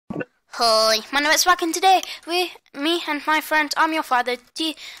Hi, my name is Wack, and today me and my friend I'm your father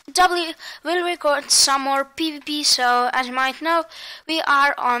TW will record some more PvP. So as you might know, we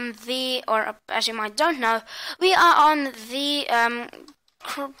are on the, or as you might don't know, we are on the I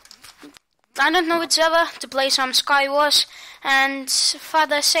don't know which server to play some Sky Wars. And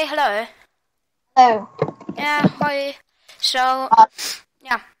father, say hello. Hello. Yeah, hi. So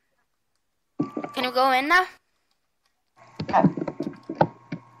yeah, can you go in now? No.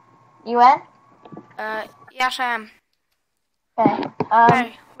 You in? Yes I am.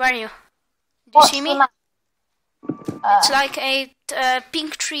 Okay. Where are you? Do you see me? It's Uh, like a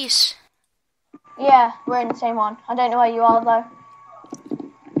pink trees. yeah, we're in the same one. I don't know where you are though.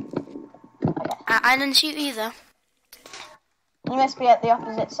 Okay. I don't see you either. You must be at the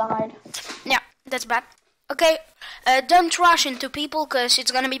opposite side. Yeah, that's bad. Okay, don't rush into people, cause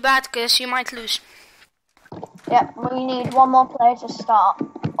it's gonna be bad, cause you might lose. Yeah, we need one more player to start.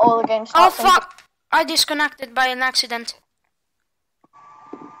 All the games Oh start. fuck! I disconnected by an accident.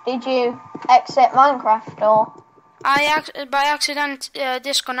 Did you exit Minecraft or? By accident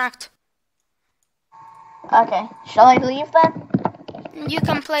disconnect. Okay. Shall I leave then? You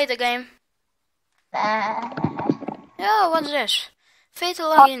can play the game. Oh, what's this? Fatal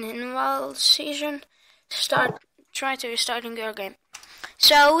login invalid season. Try to restarting your game.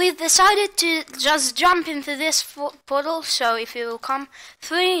 So we've decided to just jump into this portal. So if you will come,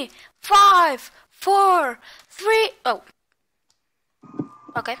 3, 5, 4, 3. Oh,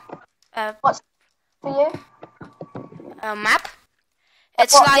 okay. What's for you? Map.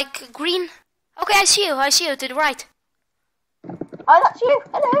 It's like green. Okay, I see you to the right. Oh, that's you.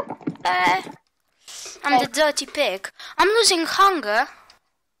 Hello. I'm the dirty pig. I'm losing hunger.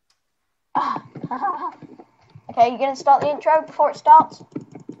 Okay, you gonna start the intro before it starts?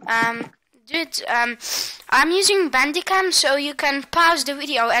 Dude, I'm using Bandicam, so you can pause the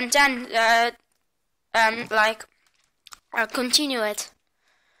video and then, continue it.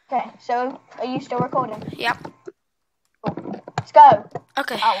 Okay, so are you still recording? Yep. Cool. Let's go.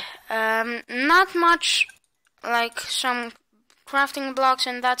 Okay. Ow. Not much, like some crafting blocks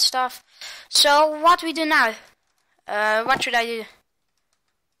and that stuff. So what we do now? What should I do?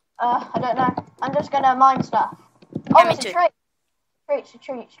 I don't know. I'm just gonna mine stuff. Yeah, Oh, me it's too. a tree. It's a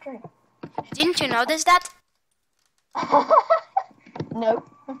tree. Didn't you notice that? Nope.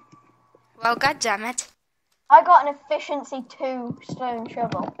 Well, goddammit. I got an efficiency 2 stone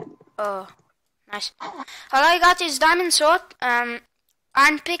shovel. Oh, nice. All I got is diamond sword, iron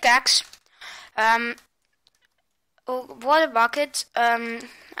pickaxe, water bucket, and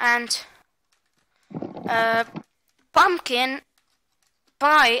pumpkin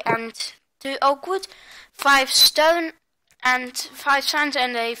pie and 2 oak wood, 5 stone and 5 sand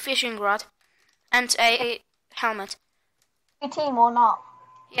and a fishing rod and a helmet. We team or not?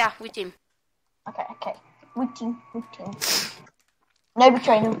 Yeah, we team. Okay. We team. No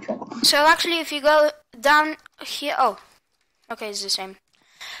betray. So actually, if you go down here, oh, okay, it's the same.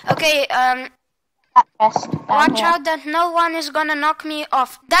 Okay, watch out that no one is gonna knock me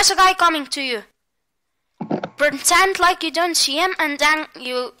off. There's a guy coming to you. Pretend like you don't see him, and then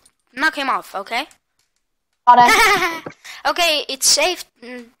you knock him off, okay? Okay, it's safe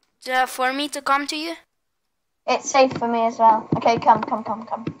for me to come to you? It's safe for me as well. Okay, come.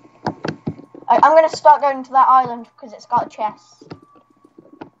 I'm gonna start going to that island because it's got a chest.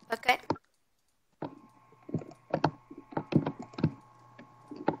 Okay.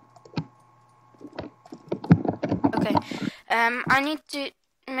 Okay. I need to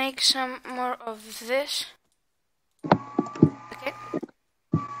make some more of this. Okay.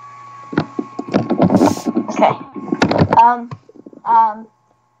 Okay.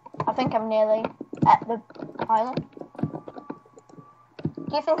 I think I'm nearly at the island.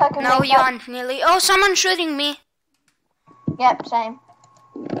 Do you think I can? No, make you that? aren't nearly. Oh, someone's shooting me. Yep, same.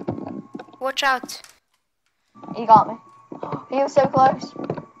 Watch out. You got me. You were so close.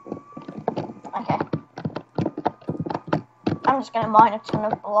 Okay. I'm just gonna mine a ton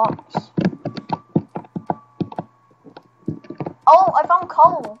of blocks. Oh, I found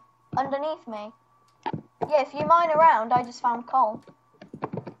coal underneath me. Yeah, if you mine around, I just found coal.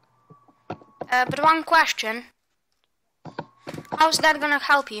 But one question. How's that gonna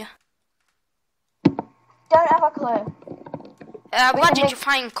help you? Don't have a clue. What did you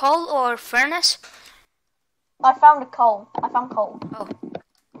find, coal or furnace? I found coal. Oh.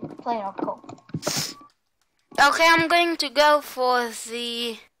 Plenty of coal. Okay, I'm going to go for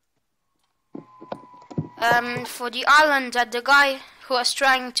the island that the guy who was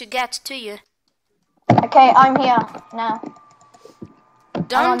trying to get to you. Okay, I'm here now.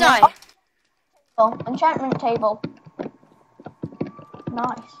 Don't die. Oh, enchantment table.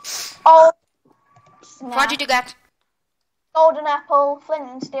 Nice. Oh, snap. What did you get? Golden apple, flint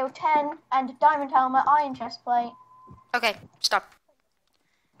and steel 10, and diamond helmet, iron chest plate. Okay, stop.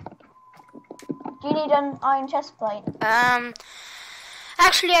 Do you need an iron chest plate?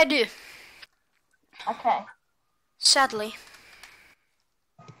 Actually I do. Okay. Sadly.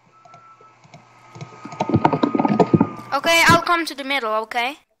 Okay, I'll come to the middle,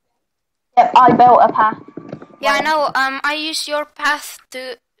 okay? Yep, I built a path. Yeah, I know. I used your path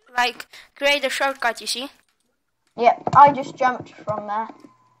to, like, create a shortcut, you see? Yep, I just jumped from there.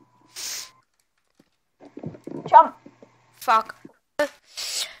 Jump. Fuck.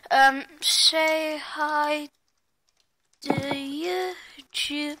 Say hi to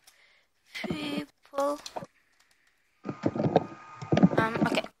YouTube people.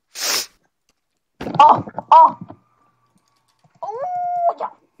 Okay. Oh. Oh, yeah.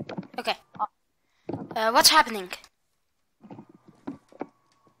 Okay. What's happening?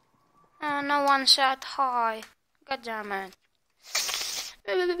 No one said hi. God damn it.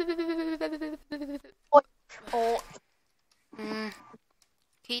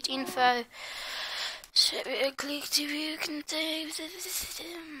 Key info. So click to view contain.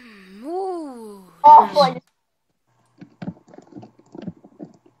 Ooh. Oh, boy.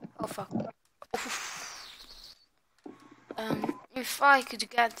 Oh fuck. If I could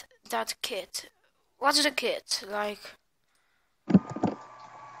get that kit. What's the kit? Like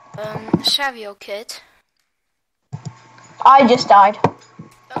Savio kit. I just died.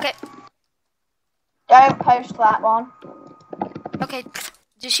 Okay. Don't post that one. Okay.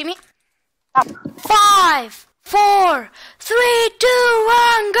 Do you see me? Oh. 5, 4, 3, 2,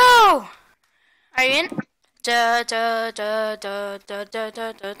 1, go! Are you in? Da, da, da, da, da, da,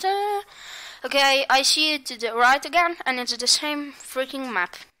 da, da, da. Okay, I see it to the right again, and it's the same freaking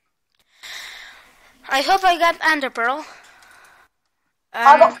map. I hope I get Ender Pearl.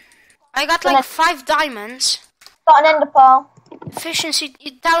 I got like 5 diamonds. Got an ender pearl. Efficiency,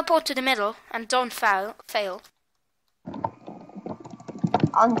 you teleport to the middle and don't fail.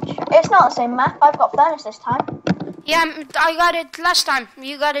 It's not the same map. I've got furnace this time. Yeah, I got it last time.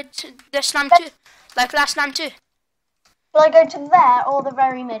 You got it this time too. Like last time too. Will I go to there or the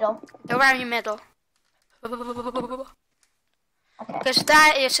very middle? The very middle. Okay. Because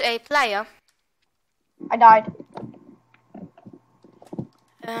that is a player. I died.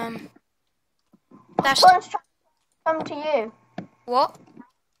 That's Someone's trying to come to you. what?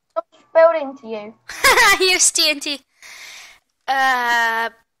 Someone's building to you. Use TNT.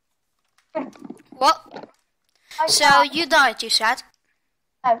 What? So you died, you said?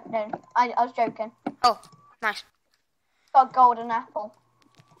 Oh, no. I was joking. Oh, nice. Got a golden apple.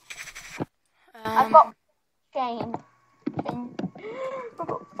 I've got chain. I've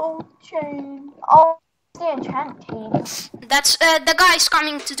got full chain. Oh, the enchant team. That's the guy's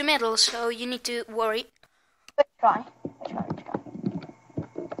coming to the middle, so you need to worry. Let's try.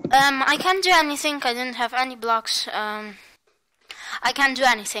 I can't do anything. I didn't have any blocks. I can't do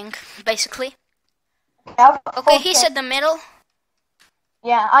anything, basically. Okay, he's at the middle.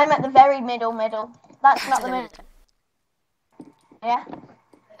 Yeah, I'm at the very middle. That's not the middle. Yeah.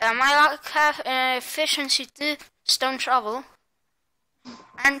 I have efficiency 2, stone shovel,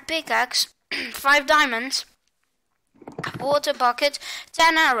 and pickaxe, 5 diamonds, water bucket,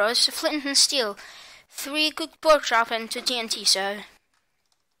 10 arrows, flint and steel, 3 cooked pork chop, and 2 TNT. So.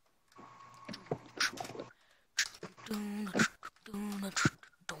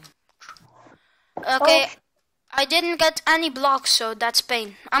 Okay, I didn't get any blocks, so that's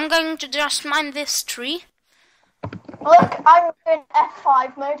pain. I'm going to just mine this tree. Look, I'm in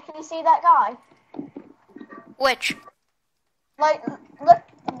F5 mode. Can you see that guy? Which? Like, look,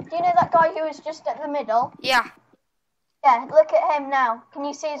 do you know that guy who was just at the middle? Yeah. Yeah, look at him now. Can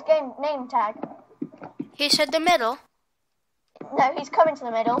you see his name tag? He's at the middle? No, he's coming to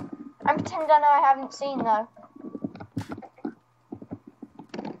the middle. I'm pretending I haven't seen though.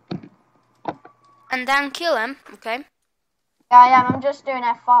 And then kill him, okay? Yeah, I am. I'm just doing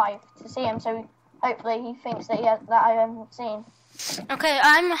F5 to see him, so hopefully he thinks that that I haven't seen. Okay,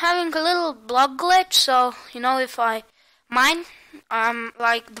 I'm having a little block glitch, so you know if I mine,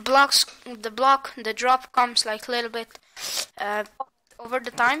 like the drop comes like a little bit over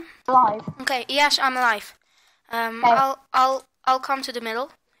the time. Alive. Okay, yes, I'm alive. Okay. I'll come to the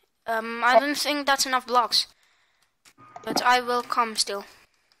middle. I don't think that's enough blocks, but I will come still.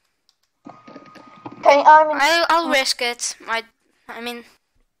 Okay, I'll risk it. I mean,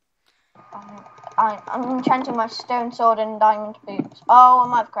 I'm enchanting my stone sword and diamond boots. Oh, I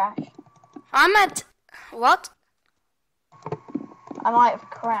might have crashed. I'm at what? I might have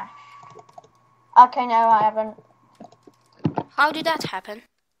crashed. Okay, no, I haven't. How did that happen?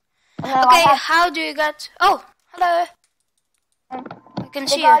 No, Okay, how do you get... Oh, hello. Um, I can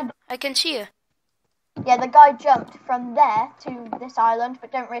see you. I can see you. Yeah, the guy jumped from there to this island,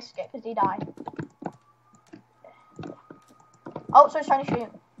 but don't risk it because he died. Oh, so he's trying to shoot.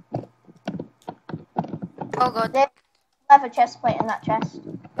 Oh god. There's another chest plate in that chest.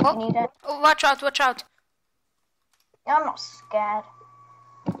 Oh. You need it. Oh, watch out, watch out. I'm not scared.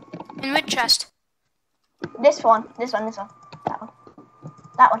 In which chest? This one. That one.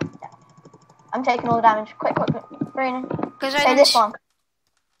 That one. I'm taking all the damage. Quick. Green. Because Say this one.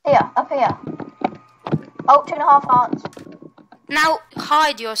 Here, up here. Oh, 2.5 hearts. Now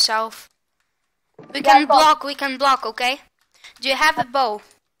hide yourself. We can block, okay? Do you have a bow?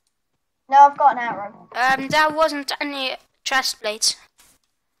 No, I've got an arrow. There wasn't any chest plates.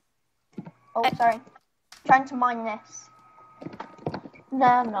 Oh, sorry. Trying to mine this. No,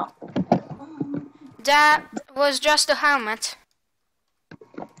 I'm not. That was just a helmet.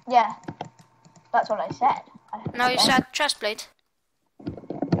 Yeah. That's what I said. No, you said chest plate.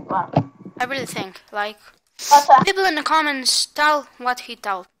 Well, I really think, like, that's people in the comments tell what he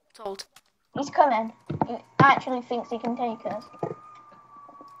told. he's coming. He actually thinks he can take us.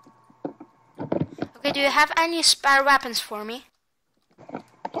 Okay, do you have any spare weapons for me?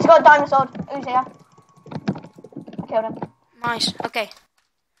 He's got a diamond sword. Who's here? I killed him. Nice, okay.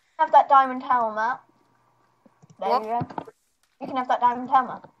 Have that diamond helmet. There What? you go. You can have that diamond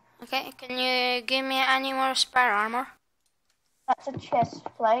helmet. Okay, can you give me any more spare armor? That's a chest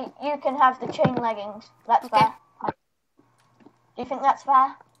plate. You can have the chain leggings. That's Okay. fair. Do you think that's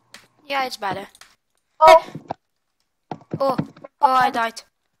fair? Yeah, it's better. Oh! Oh, I died.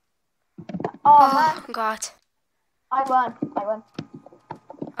 Oh, man. God. I won.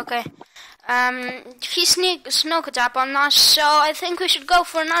 Okay. He snuck up on us, so I think we should go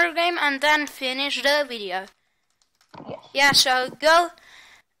for another game and then finish the video. Yes. Yeah, so go,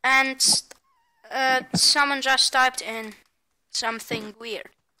 and someone just typed in something weird.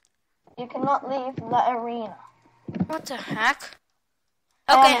 You cannot leave the arena. What the heck?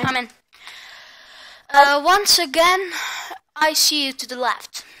 Okay, I'm in. Once again, I see you to the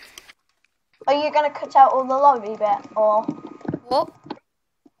left. Are you going to cut out all the lobby bit, or... What?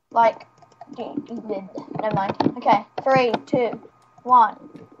 Like... Never mind. Okay, 3, 2, 1,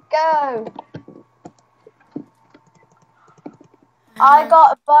 go! I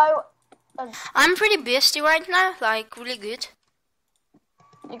got a bow. I'm pretty busy right now, like really good.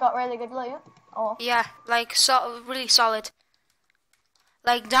 You got really good loot? Or... Yeah, like really solid.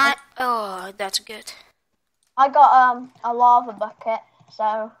 Like oh, that's good. I got a lava bucket,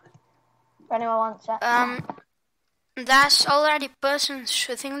 so if anyone wants it. There's already person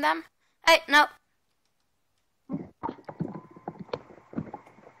shooting them. Hey, no.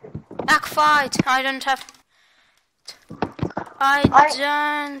 Back fight. I don't have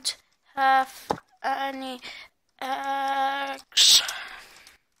any eggs.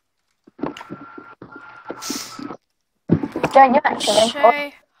 Don't you actually?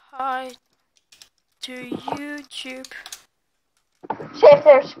 Say hi to YouTube. See if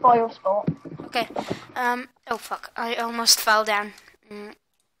there's spoil sport. Okay. Oh fuck! I almost fell down.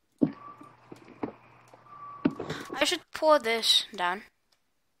 I should pour this down.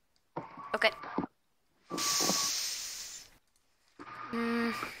 Okay.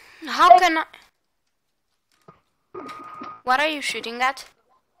 How can I? What are you shooting at?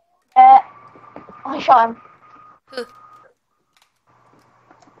 I shot him. Who?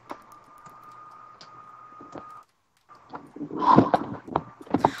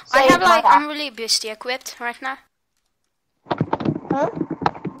 I'm really busy equipped right now.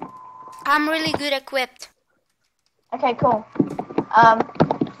 I'm really good equipped. Okay, cool.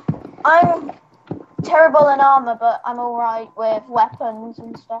 I'm terrible in armor, but I'm alright with weapons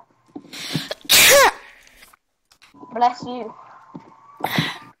and stuff. Bless you.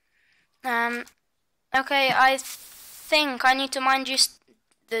 Okay, I think I need to mine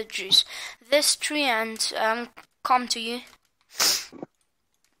this tree and come to you.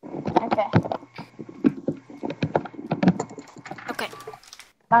 Okay. Okay.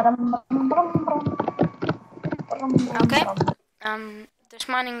 Okay. This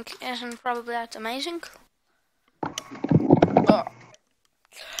mining isn't probably that amazing.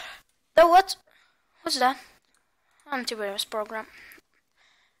 So what's that? Antivirus program.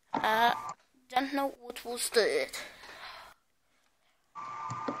 Don't know what was that.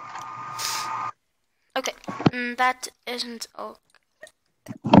 Okay, that isn't okay.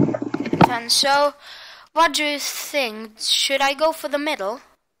 Then, so, what do you think? Should I go for the middle?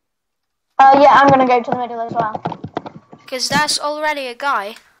 Yeah, I'm gonna go to the middle as well. Because that's already a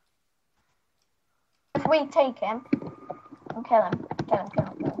guy. If we take him and kill him.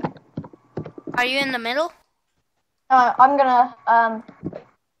 Are you in the middle? I'm gonna and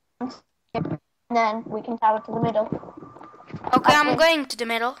then we can travel to the middle. Okay, I'm going to the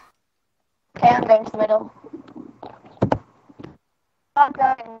middle. Okay, I'm going to the middle. I'm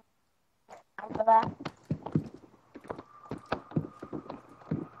going over there.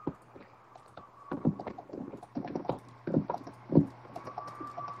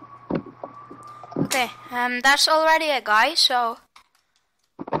 Okay, that's already a guy, so...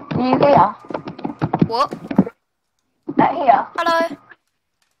 Are you here? What? Here. Hello.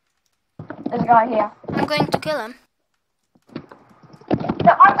 There's a guy here. I'm going to kill him.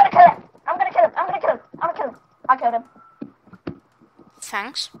 No, I'm gonna kill him. I'm gonna kill him. I'm gonna kill him. I'm gonna kill him. I killed him.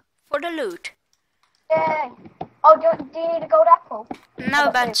 Thanks for the loot. Yay. Oh, do you need a gold apple?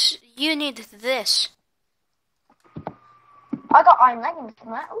 No, but you need this. I got iron leggings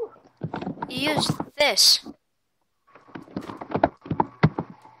from that. Ooh. Use this.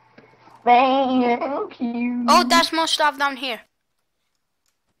 Thank you. Oh, there's more stuff down here.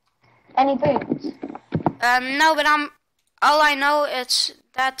 Any boots? No, but all I know is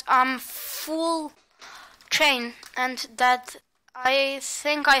that I'm full chain and that I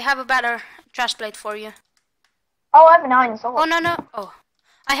think I have a better chestplate for you. Oh, I have an iron sword. Oh, no. Oh,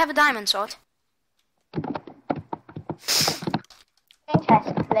 I have a diamond sword.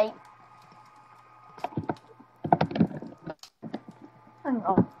 Chestplate. Hang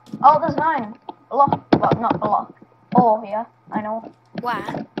on. Oh, there's an iron block. Well, not block. Oh, here. I know.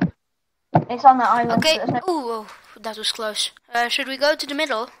 Wow. It's on the island. Okay. So no... Oh, that was close. Should we go to the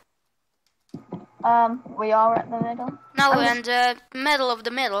middle? We are at the middle. No, and middle of the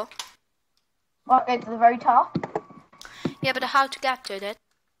middle. What, go to the very top? Yeah, but how to get to it?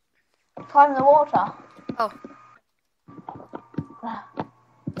 Climb the water. Oh.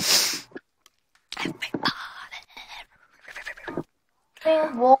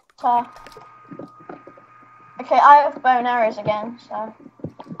 Clean water. Okay, I have bow and arrows again, so...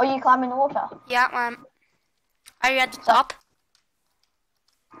 Are you climbing the water? Yeah, are you at the top?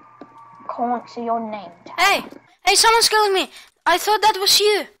 Can't see your name tag. Hey, someone's killing me. I thought that was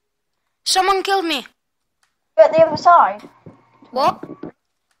you. Someone killed me. You're at the other side. What? Where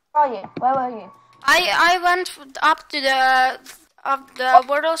are you? Where were you? I went up to the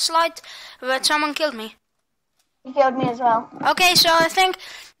water slide, but someone killed me. You killed me as well. Okay, so I think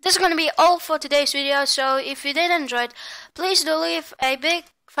this is going to be all for today's video. So if you did enjoy it, please do leave a big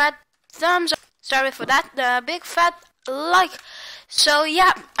fat thumbs up. Sorry for that. The big fat like. So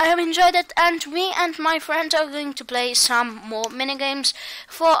yeah, I have enjoyed it, and me and my friends are going to play some more minigames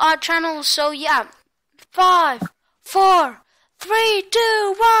for our channel. So yeah, 5, 4, 3,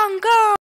 2, 1, go!